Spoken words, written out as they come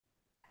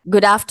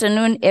Good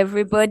afternoon,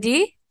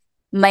 everybody.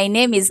 My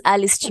name is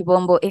Alice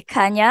Kibombo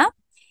Ekanya,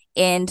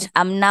 and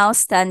I'm now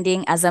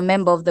standing as a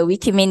member of the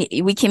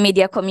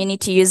Wikimedia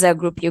Community User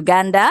Group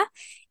Uganda.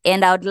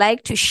 And I would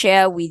like to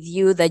share with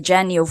you the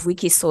journey of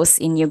Wikisource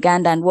in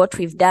Uganda and what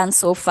we've done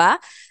so far.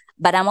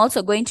 But I'm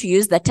also going to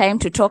use the time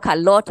to talk a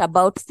lot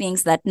about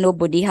things that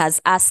nobody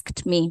has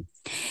asked me.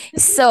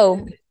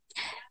 So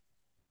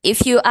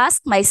if you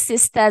ask my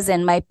sisters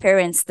and my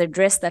parents the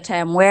dress that I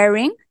am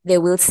wearing, they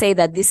will say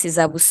that this is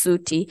a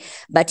busuti.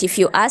 But if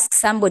you ask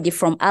somebody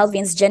from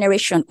Alvin's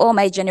generation or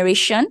my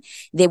generation,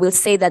 they will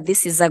say that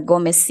this is a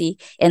gomesi.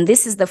 And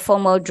this is the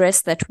formal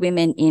dress that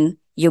women in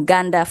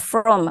Uganda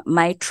from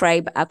my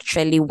tribe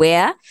actually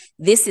wear.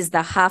 This is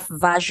the half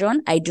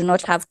version. I do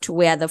not have to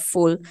wear the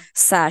full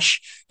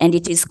sash. And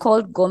it is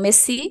called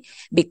gomesi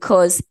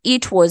because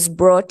it was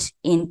brought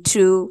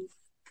into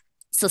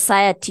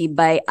society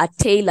by a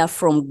tailor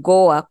from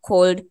Goa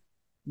called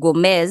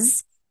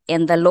Gomez,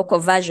 and the local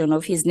version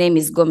of his name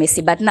is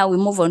Gomesi. But now we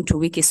move on to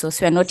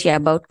Wikisource. We are not here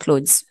about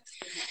clothes.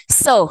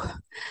 So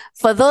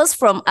for those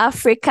from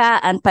Africa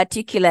and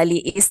particularly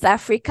East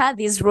Africa,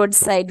 these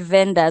roadside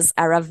vendors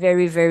are a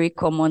very, very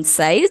common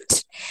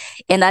sight.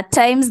 And at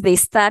times they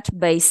start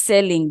by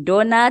selling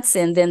donuts,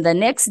 and then the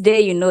next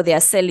day, you know, they are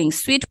selling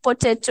sweet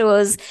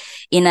potatoes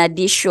in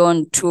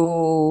addition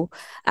to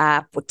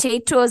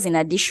potatoes, in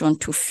addition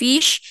to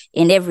fish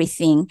and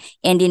everything.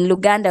 And in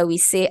Luganda, we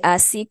say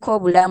asiko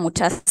bulamu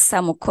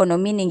tasa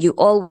mukono, meaning you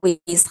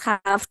always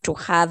have to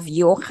have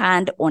your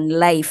hand on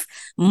life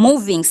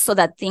moving so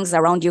that things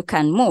around you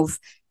can move.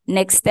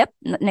 Next step,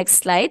 next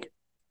slide.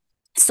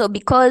 So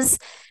because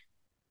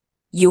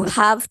you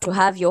have to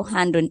have your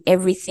hand on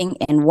everything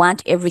and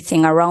want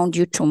everything around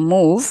you to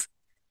move,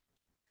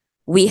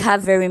 we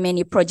have very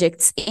many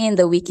projects in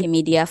the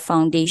Wikimedia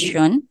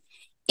Foundation,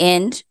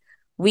 and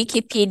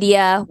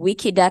Wikipedia,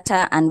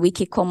 Wikidata, and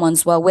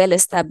Wikicommons were well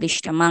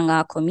established among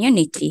our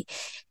community.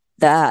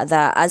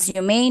 As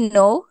you may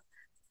know,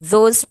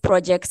 those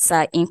projects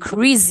are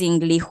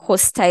increasingly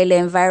hostile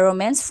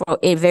environments for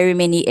very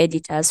many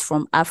editors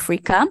from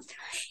Africa,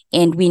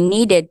 and we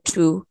needed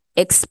to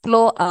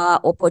explore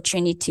our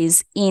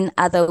opportunities in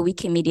other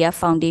Wikimedia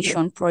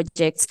Foundation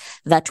projects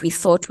that we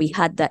thought we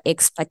had the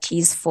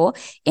expertise for,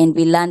 and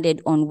we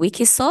landed on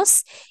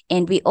Wikisource.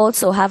 And we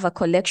also have a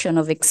collection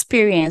of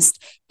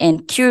experienced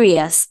and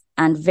curious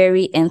and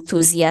very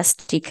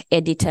enthusiastic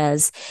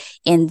editors.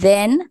 And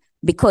then,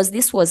 because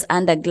this was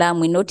under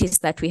GLAM, we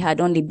noticed that we had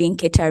only been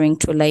catering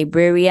to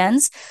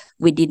librarians.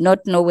 We did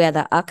not know where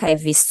the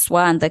archivists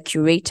were and the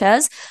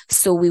curators.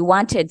 So we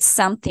wanted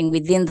something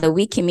within the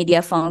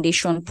Wikimedia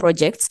Foundation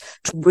projects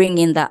to bring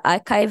in the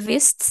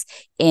archivists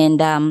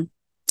and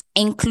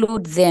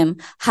include them,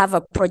 have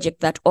a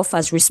project that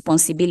offers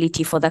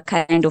responsibility for the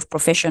kind of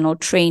professional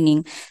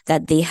training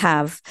that they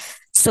have.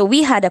 So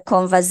we had a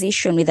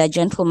conversation with a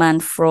gentleman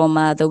from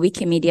the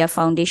Wikimedia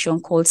Foundation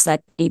called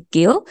Satdeep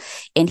Gill,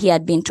 and he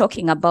had been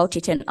talking about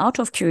it, and out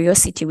of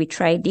curiosity, we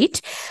tried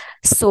it.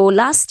 So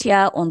last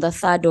year on the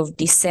 3rd of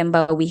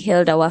December, we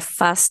held our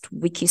first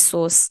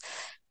Wikisource,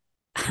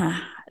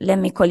 let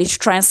me call it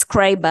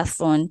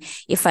transcribe-a-thon,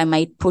 if I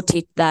might put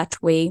it that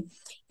way.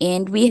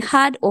 And we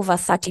had over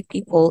 30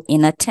 people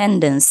in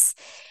attendance.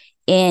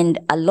 And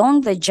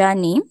along the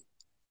journey,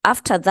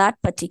 after that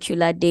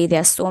particular day, there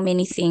are so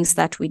many things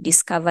that we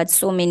discovered,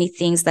 so many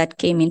things that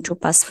came into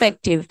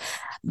perspective.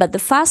 But the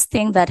first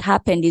thing that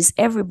happened is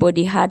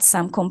everybody had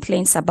some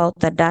complaints about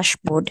the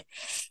dashboard.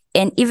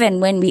 And even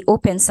when we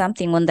opened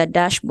something on the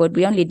dashboard,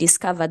 we only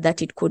discovered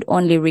that it could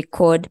only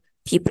record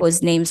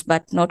people's names,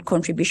 but not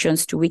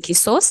contributions to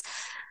Wikisource.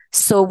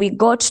 So we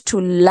got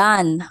to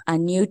learn a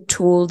new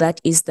tool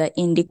that is the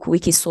Indic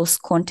Wikisource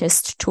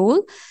contest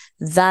tool.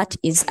 That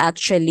is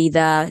actually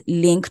the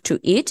link to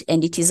it,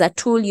 and it is a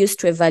tool used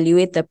to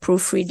evaluate the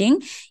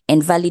proofreading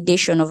and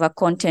validation of a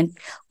content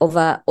of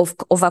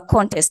a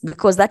contest,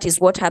 because that is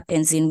what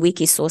happens in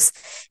Wikisource.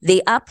 They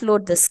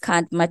upload the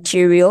scanned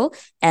material,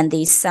 and there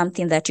is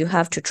something that you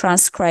have to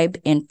transcribe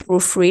and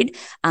proofread,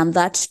 and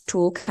that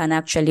tool can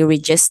actually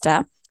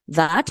register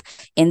that.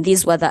 And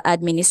these were the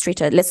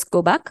administrators. Let's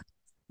go back.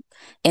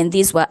 And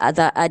these were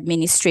other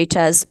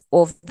administrators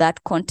of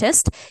that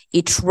contest.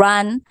 It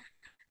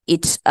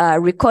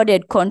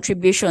recorded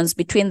contributions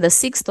between the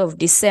 6th of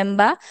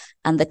December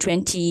and the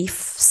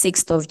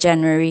 26th of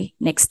January.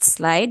 Next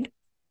slide.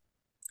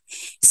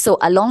 So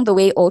along the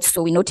way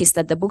also, we noticed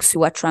that the books we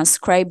were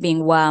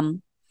transcribing were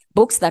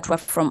books that were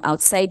from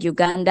outside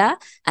Uganda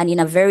and in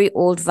a very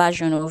old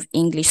version of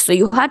English. So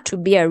you had to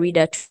be a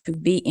reader to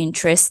be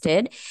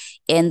interested.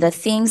 And the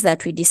things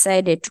that we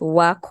decided to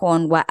work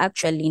on were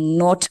actually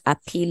not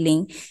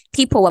appealing.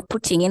 People were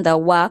putting in the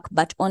work,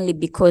 but only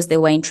because they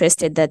were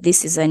interested that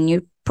this is a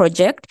new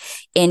project,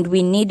 and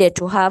we needed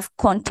to have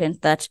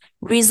content that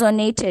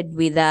resonated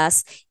with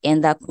us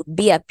and that could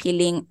be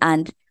appealing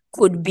and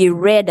could be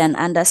read and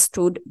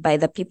understood by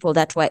the people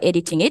that were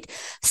editing it.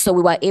 So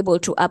we were able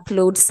to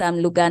upload some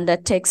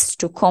Luganda text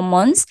to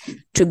Commons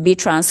to be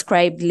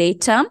transcribed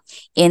later.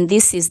 And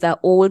this is the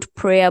old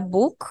prayer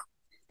book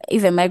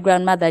even my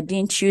grandmother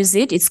didn't use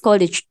it. It's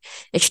called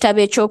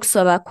Ekitabo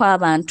ekyokusaba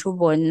kw'abantu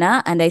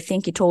bonna, and I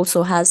think it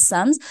also has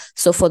Psalms.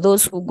 So for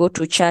those who go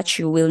to church,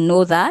 you will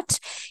know that.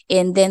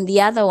 And then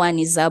the other one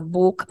is a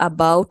book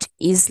about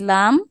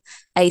Islam.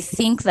 I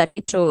think that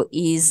it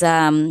is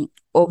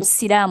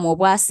Obusiraamu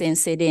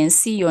obwasensera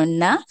ensi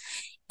yonna,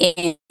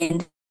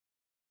 and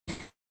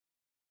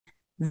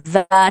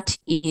that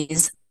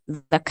is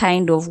the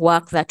kind of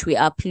work that we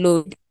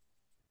upload.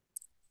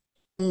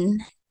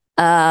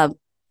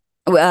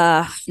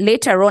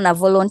 Later on, a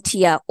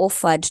volunteer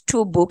offered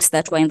 2 books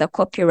that were in the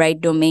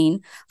copyright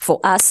domain for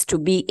us to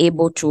be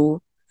able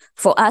to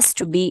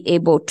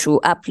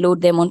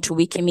upload them onto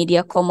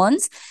Wikimedia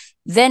Commons.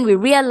 Then we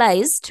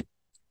realized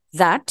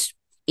that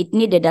it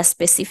needed a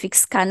specific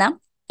scanner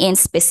and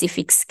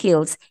specific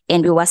skills,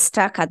 and we were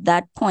stuck at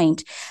that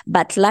point.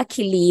 But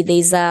luckily,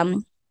 there's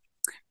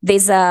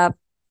a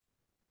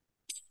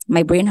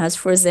my brain has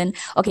frozen.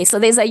 Okay, so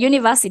there's a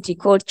university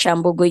called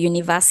Kyambogo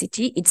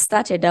University. It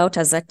started out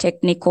as a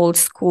technical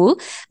school,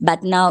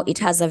 but now it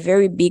has a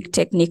very big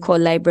technical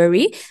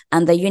library,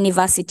 and the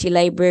university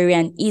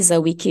librarian is a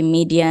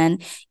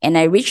Wikimedian. And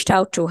I reached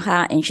out to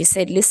her and she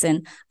said,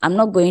 listen, I'm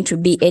not going to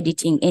be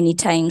editing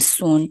anytime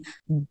soon,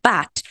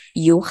 but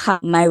you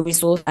have my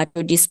resource at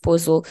your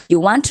disposal. You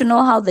want to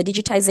know how the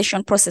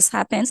digitization process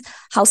happens,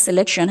 how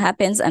selection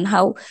happens, and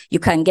how you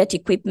can get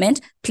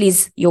equipment?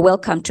 Please, you're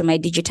welcome to my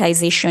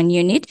digitization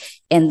unit.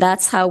 And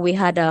that's how we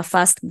had our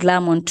first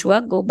GLAM on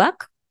tour. Go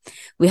back.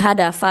 We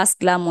had our first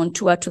GLAM on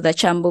tour to the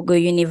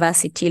Kyambogo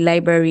University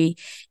Library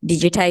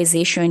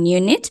digitization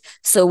unit.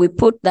 So we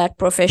put that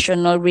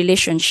professional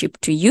relationship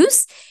to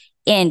use.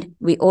 And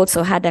we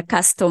also had a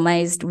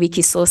customized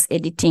Wikisource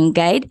editing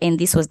guide, and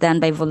this was done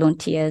by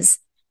volunteers.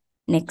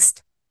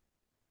 Next.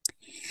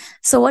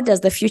 So what does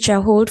the future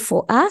hold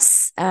for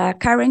us?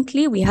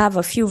 Currently, we have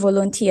a few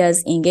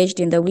volunteers engaged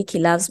in the Wiki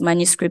Loves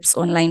Manuscripts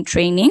online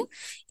training.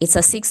 It's a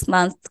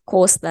 6-month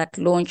course that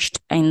launched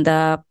at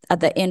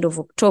the end of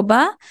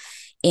October.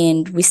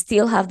 And we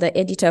still have the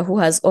editor who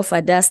has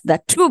offered us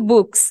the 2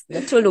 books,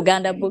 the 2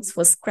 Uganda books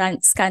for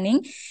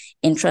scanning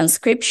and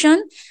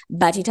transcription.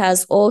 But it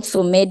has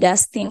also made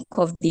us think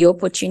of the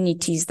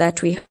opportunities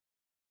that we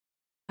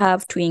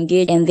have to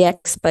engage in their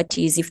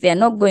expertise. If they're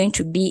not going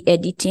to be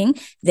editing,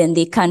 then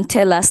they can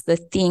tell us the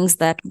things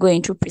that go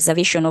into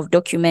preservation of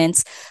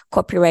documents,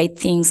 copyright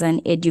things,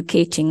 and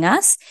educating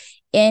us.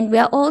 And we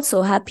are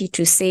also happy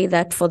to say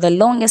that for the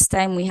longest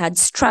time, we had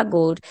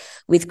struggled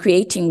with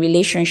creating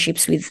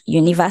relationships with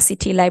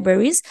university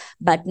libraries,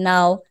 but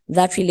now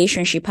that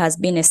relationship has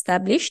been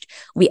established.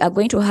 We are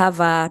going to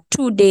have a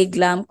 2-day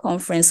GLAM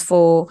conference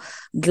for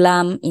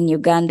GLAM in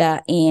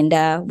Uganda, and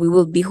we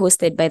will be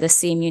hosted by the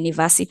same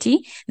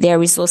university. Their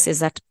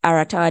resources are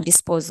at our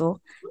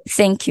disposal.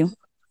 Thank you.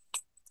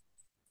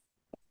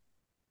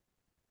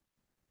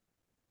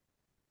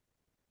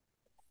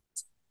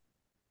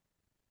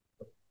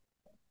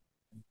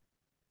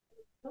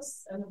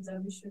 An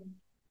observation.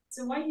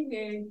 So when you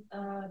were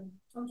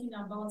talking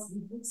about the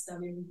books that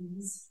were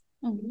released,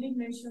 you made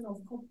mention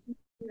of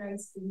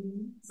copyright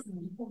domains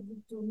and public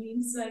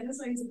domains. So I just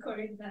wanted to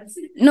correct that.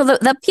 No,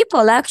 the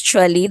people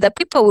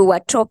we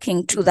were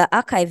talking to, the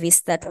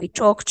archivists that we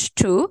talked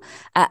to,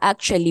 are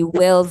actually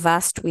well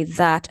versed with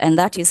that, and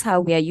that is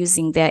how we are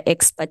using their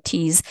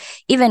expertise.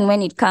 Even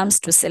when it comes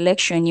to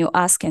selection, you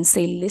ask and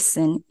say,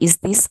 listen, is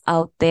this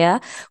out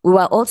there? We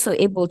were also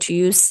able to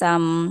use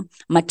some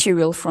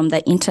material from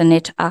the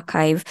Internet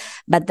Archive,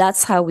 but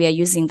that's how we are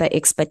using the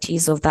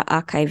expertise of the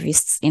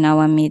archivists in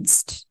our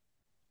midst.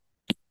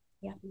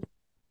 Yeah.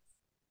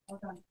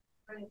 Okay.